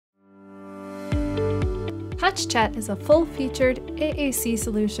TouchChat is a full-featured AAC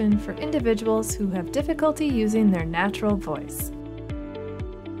solution for individuals who have difficulty using their natural voice.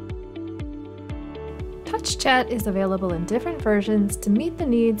 TouchChat is available in different versions to meet the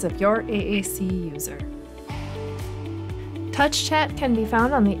needs of your AAC user. TouchChat can be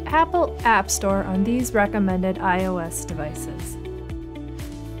found on the Apple App Store on these recommended iOS devices.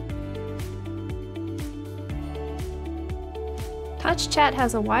 TouchChat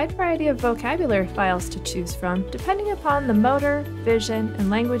has a wide variety of vocabulary files to choose from, depending upon the motor, vision, and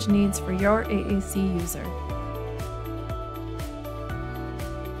language needs for your AAC user.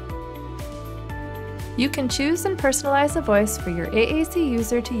 You can choose and personalize a voice for your AAC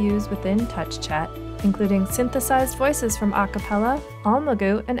user to use within TouchChat, including synthesized voices from Acapella,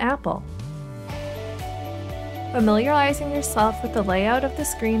 Almagu, and Apple. Familiarizing yourself with the layout of the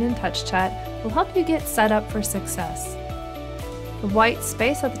screen in TouchChat will help you get set up for success. The white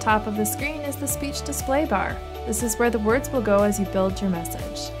space at the top of the screen is the speech display bar. This is where the words will go as you build your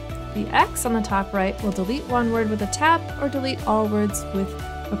message. The X on the top right will delete one word with a tap or delete all words with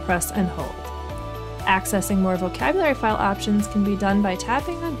a press and hold. Accessing more vocabulary file options can be done by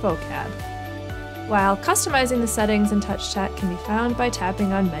tapping on vocab, while customizing the settings in TouchChat can be found by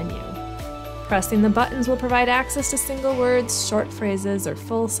tapping on menu. Pressing the buttons will provide access to single words, short phrases, or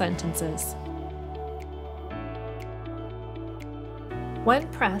full sentences. When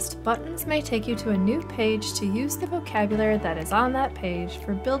pressed, buttons may take you to a new page to use the vocabulary that is on that page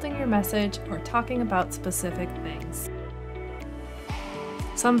for building your message or talking about specific things.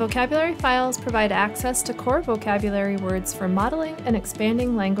 Some vocabulary files provide access to core vocabulary words for modeling and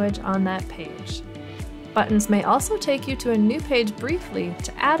expanding language on that page. Buttons may also take you to a new page briefly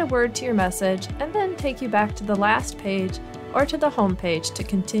to add a word to your message and then take you back to the last page or to the home page to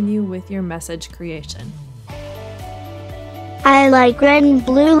continue with your message creation. I like red and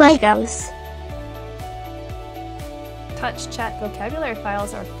blue Legos. TouchChat vocabulary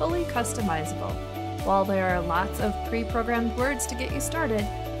files are fully customizable. While there are lots of pre-programmed words to get you started,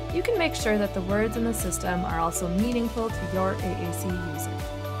 you can make sure that the words in the system are also meaningful to your AAC user.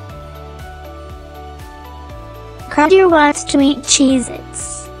 Carter wants to eat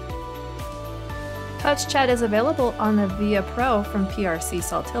Cheez-Its. TouchChat is available on the Via Pro from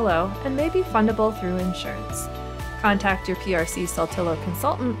PRC-Saltillo and may be fundable through insurance. Contact your PRC-Saltillo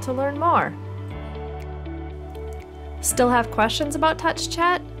consultant to learn more. Still have questions about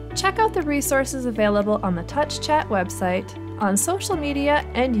TouchChat? Check out the resources available on the TouchChat website, on social media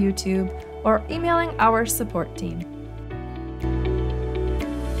and YouTube, or emailing our support team.